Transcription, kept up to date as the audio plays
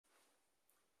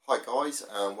Hi guys,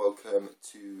 and welcome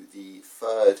to the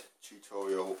third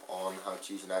tutorial on how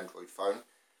to use an Android phone.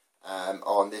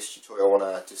 On this tutorial I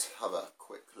want to just have a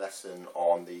quick lesson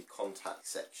on the contact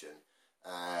section,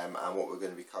 and what we're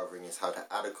going to be covering is how to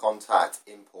add a contact,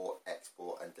 import,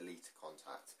 export and delete a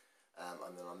contact.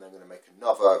 And then I'm going to make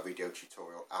another video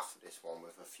tutorial after this one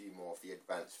with a few more of the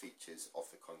advanced features of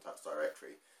the contacts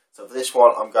directory. So for this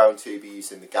one I'm going to be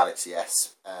using the Galaxy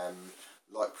S.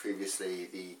 Like previously,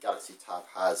 the Galaxy Tab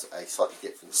has a slightly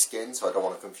different skin, so I don't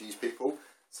want to confuse people.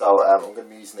 So I'm going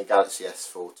to be using the Galaxy S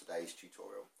for today's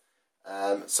tutorial.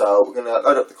 So we're going to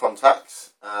load up the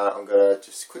contacts. I'm going to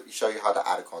just quickly show you how to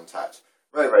add a contact.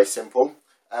 Very, very simple.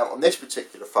 On this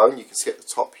particular phone, you can see at the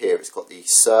top here, it's got the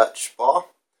search bar.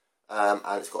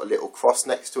 And it's got a little cross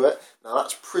next to it. Now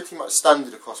that's pretty much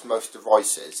standard across most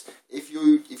devices. If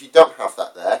you don't have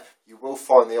that there, you will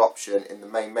find the option in the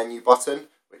main menu button,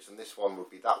 which on this one would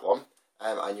be that one,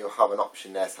 and you'll have an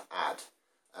option there to add.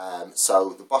 So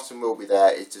the button will be there.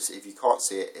 It's just, if you can't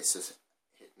see it, it's just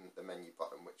hitting the menu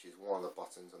button, which is one of the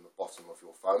buttons on the bottom of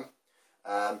your phone.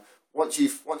 Once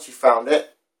you've found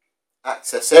it,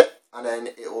 access it, and then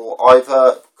it will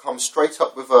either come straight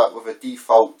up with a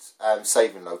default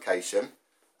saving location,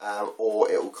 or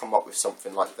it will come up with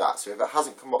something like that. So if it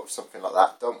hasn't come up with something like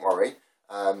that, don't worry.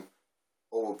 All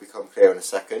will become clear in a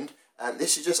second. And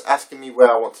this is just asking me where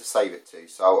I want to save it to.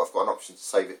 So I've got an option to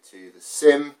save it to the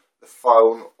SIM, the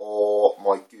phone, or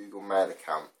my Google Mail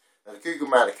account. Now the Google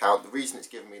Mail account, the reason it's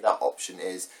giving me that option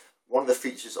is one of the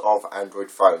features of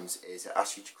Android phones is it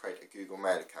asks you to create a Google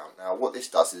Mail account. Now what this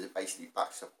does is it basically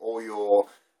backs up all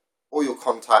your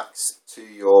contacts to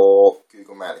your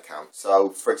Google Mail account. So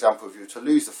for example, if you were to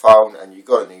lose the phone and you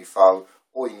got a new phone,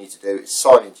 all you need to do is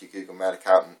sign into your Google Mail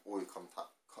account and all your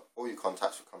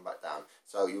contacts will come back down.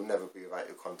 So you'll never be without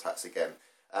your contacts again.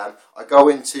 I go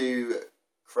into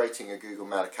creating a Google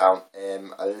Mail account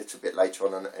a little bit later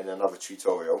on in another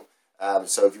tutorial.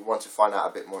 So if you want to find out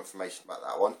a bit more information about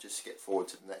that one, just skip forward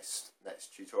to the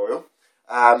next tutorial.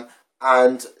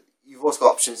 And you've also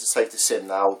got options to save to SIM.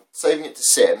 Now, saving it to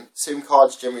SIM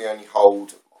cards generally only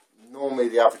hold, normally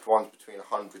the average one's between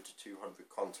 100 to 200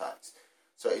 contacts.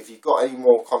 So if you've got any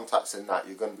more contacts than that,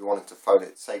 you're going to be wanting to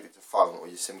save it to phone, or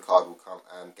your SIM card will come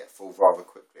and get full rather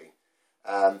quickly.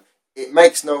 It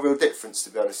makes no real difference, to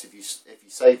be honest, if you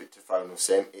save it to phone or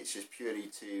SIM. It's just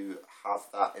purely to have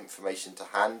that information to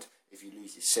hand. If you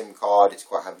lose your SIM card, it's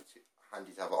quite handy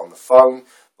to have it on the phone.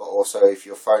 But also, if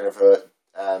your phone ever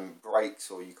breaks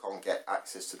or you can't get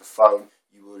access to the phone,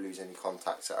 you will lose any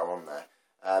contacts that are on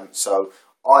there. So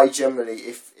I generally,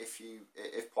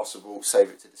 if possible, save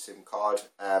it to the SIM card.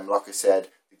 Like I said,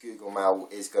 the Google Mail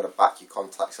is going to back your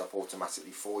contacts up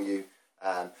automatically for you.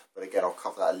 But again, I'll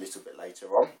cover that a little bit later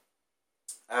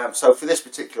on. So for this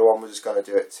particular one, we're just going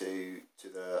to do it to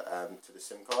the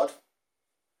SIM card.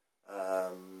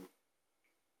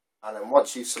 And then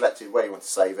once you've selected where you want to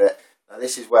save it, now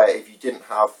this is where, if you didn't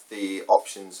have the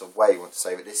options of where you want to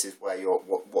save it, this is where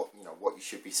what you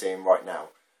should be seeing right now.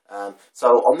 So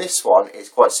on this one, it's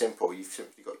quite simple. You've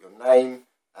simply got your name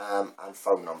and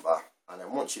phone number, and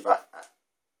then once you've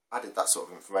added that sort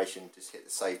of information, just hit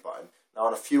the save button. Now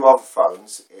on a few other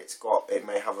phones, it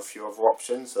may have a few other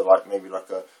options, so like maybe like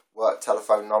a work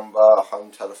telephone number, a home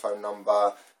telephone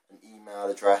number, an email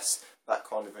address. That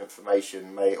kind of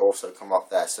information may also come up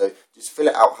there. So just fill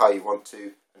it out how you want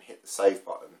to and hit the save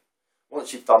button.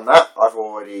 Once you've done that, I've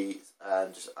already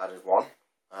just added one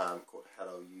called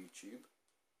Hello YouTube.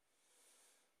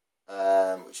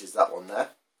 Which is that one there.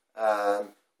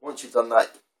 Once you've done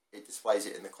that, it displays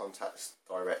it in the contacts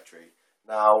directory.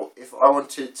 Now, if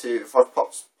I've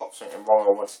popped something wrong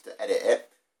and wanted to edit it,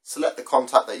 select the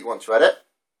contact that you want to edit,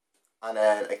 and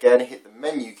then again hit the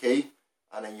menu key,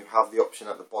 and then you have the option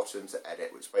at the bottom to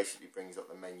edit, which basically brings up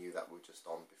the menu that we were just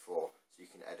on before, so you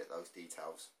can edit those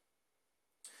details.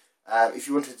 If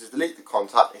you wanted to delete the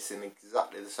contact, it's in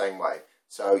exactly the same way.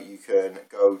 So you can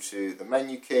go to the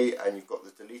menu key and you've got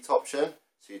the delete option.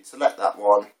 So you'd select that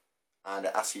one and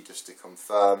it asks you just to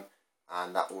confirm,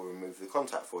 and that will remove the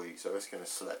contact for you. So I'm just going to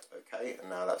select OK, and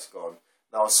now that's gone.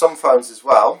 Now on some phones as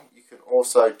well, you can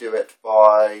also do it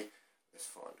by, let's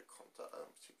find a contact I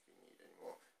don't particularly need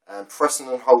anymore. Pressing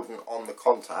and holding on the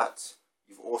contact,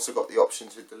 you've also got the option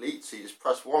to delete. So you just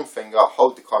press one finger,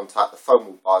 hold the contact, the phone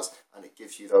will buzz, and it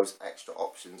gives you those extra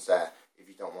options there if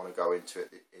you don't want to go into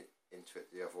it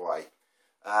the other way.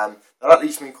 Now that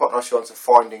leads me quite nicely on to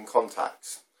finding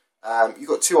contacts. You've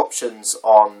got two options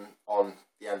on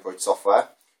the Android software.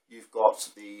 You've got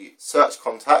the search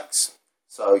contacts,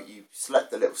 so you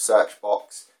select the little search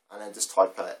box and then just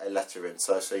type a letter in.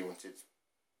 So say you wanted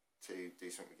to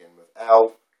do something again with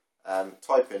L,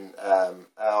 type in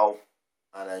L,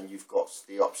 and then you've got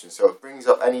the option. So it brings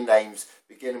up any names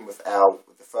beginning with L,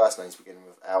 with the first names beginning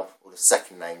with L, or the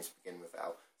second names beginning with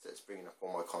L. So it's bringing up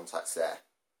all my contacts there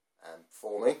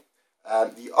for me.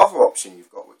 The other option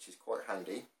you've got, which is quite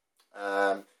handy,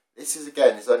 this is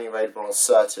only available on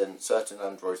certain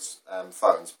Android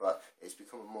phones, but it's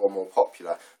becoming more and more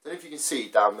popular. I don't know if you can see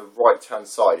down the right hand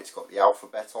side, it's got the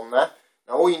alphabet on there.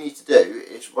 Now all you need to do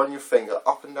is run your finger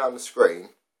up and down the screen,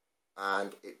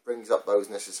 and it brings up those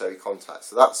necessary contacts.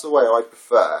 So that's the way I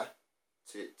prefer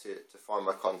to find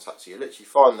my contacts. So you literally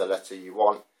find the letter you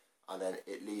want, and then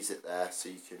it leaves it there, so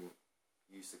you can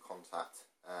use the contact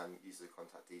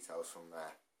details from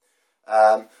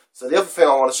there. So the other thing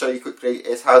I want to show you quickly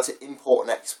is how to import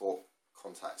and export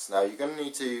contacts. Now you're going to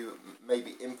need to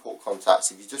maybe import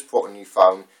contacts if you just bought a new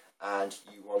phone and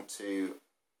you want to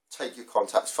take your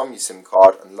contacts from your SIM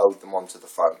card and load them onto the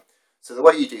phone. So the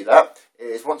way you do that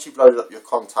is, once you've loaded up your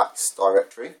contacts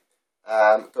directory,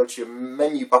 go to your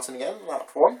menu button again, that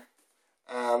one,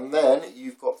 and then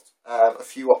you've got a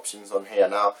few options on here.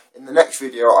 Now in the next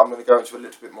video I'm going to go into a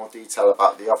little bit more detail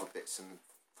about the other bits and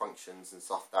functions and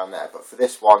stuff down there, but for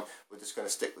this one we're just going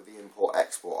to stick with the import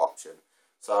export option.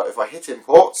 So if I hit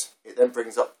import, it then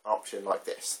brings up an option like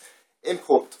this: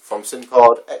 import from SIM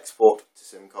card, export to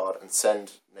SIM card, and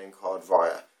send name card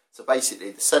via. So basically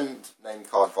the send name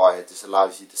card via just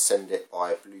allows you to send it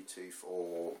via Bluetooth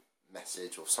or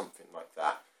message or something like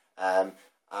that.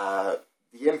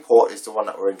 The import is the one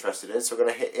that we're interested in, so we're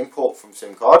going to hit import from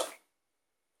SIM card.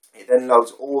 It then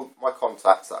loads all my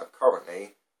contacts that are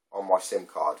currently on my SIM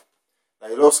card. Now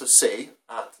you'll also see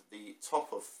at the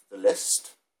top of the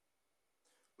list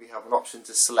we have an option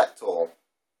to select all.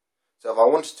 So if I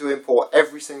wanted to import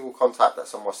every single contact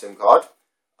that's on my SIM card,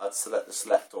 I'd select the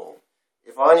select all.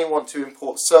 If I only want to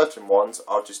import certain ones,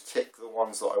 I'll just tick the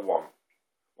ones that I want.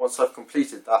 Once I've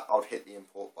completed that, I'll hit the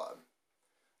import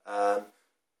button.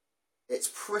 It's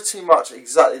pretty much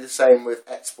exactly the same with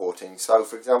exporting. So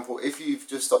for example, if you've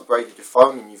just upgraded your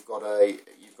phone and you've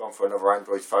gone for another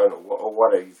Android phone or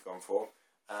whatever you've gone for,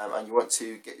 and you want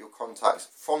to get your contacts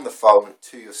from the phone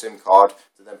to your SIM card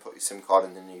to then put your SIM card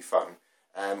in the new phone,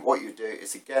 what you do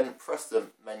is again press the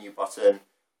menu button,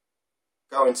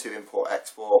 go into import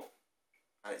export,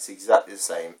 and it's exactly the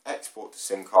same. Export to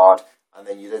SIM card, and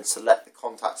then you then select the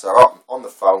contacts that are on the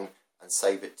phone and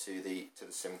save it to the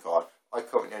SIM card. I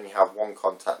currently only have one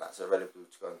contact that's available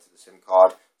to go into the SIM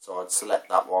card, so I'd select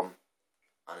that one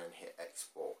and then hit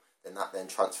export. Then that then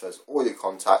transfers all your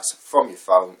contacts from your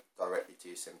phone directly to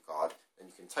your SIM card. Then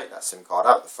you can take that SIM card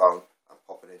out of the phone and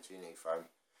pop it into your new phone.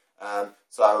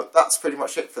 So that's pretty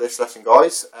much it for this lesson,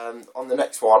 guys. On the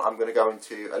next one, I'm going to go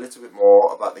into a little bit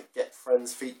more about the Get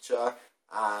Friends feature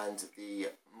and the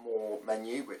More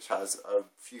menu, which has a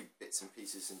few bits and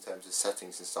pieces in terms of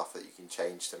settings and stuff that you can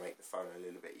change to make the phone a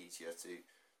little bit easier to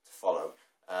follow.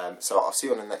 So I'll see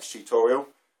you on the next tutorial,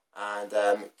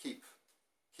 and keep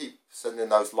sending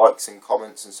those likes and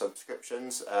comments and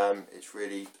subscriptions. I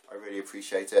really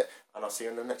appreciate it, and I'll see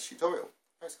you on the next tutorial.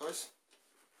 Thanks, guys.